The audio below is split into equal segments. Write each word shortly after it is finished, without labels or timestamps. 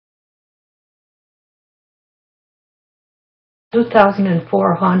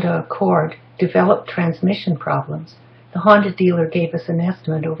2004 Honda Accord developed transmission problems. The Honda dealer gave us an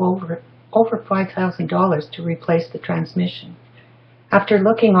estimate of over $5,000 to replace the transmission. After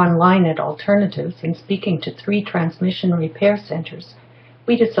looking online at alternatives and speaking to 3 transmission repair centers,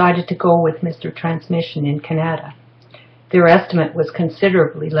 we decided to go with Mr. Transmission in Kanata. Their estimate was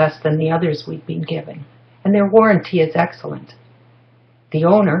considerably less than the others we'd been given, and their warranty is excellent. The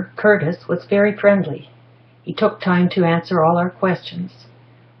owner, Curtis, was very friendly. He took time to answer all our questions.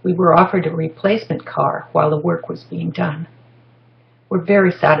 We were offered a replacement car while the work was being done. We're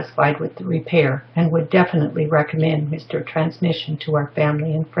very satisfied with the repair and would definitely recommend Mr. Transmission to our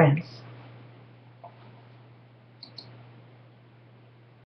family and friends.